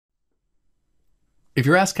If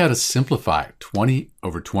you're asked how to simplify 20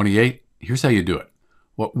 over 28, here's how you do it.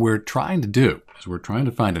 What we're trying to do is we're trying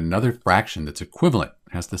to find another fraction that's equivalent,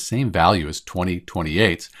 has the same value as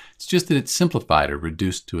 20/28. It's just that it's simplified or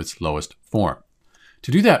reduced to its lowest form.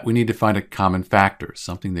 To do that, we need to find a common factor,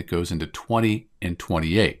 something that goes into 20 and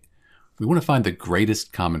 28. We want to find the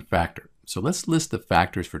greatest common factor. So let's list the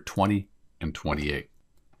factors for 20 and 28.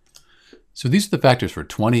 So these are the factors for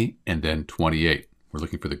 20 and then 28. We're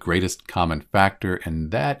looking for the greatest common factor,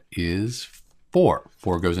 and that is 4.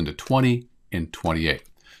 4 goes into 20 and 28.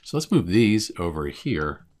 So let's move these over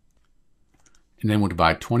here, and then we'll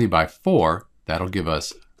divide 20 by 4. That'll give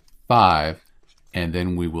us 5, and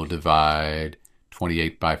then we will divide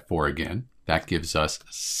 28 by 4 again. That gives us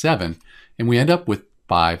 7, and we end up with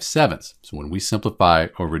 5/7. So when we simplify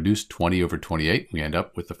or reduce 20 over 28, we end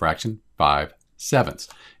up with the fraction 5/7.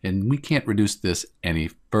 And we can't reduce this any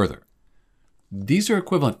further. These are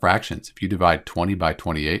equivalent fractions. If you divide 20 by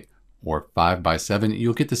 28 or 5 by 7,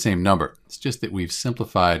 you'll get the same number. It's just that we've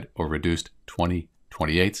simplified or reduced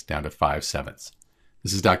 20/28 down to 5/7.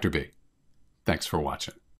 This is Dr. B. Thanks for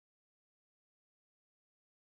watching.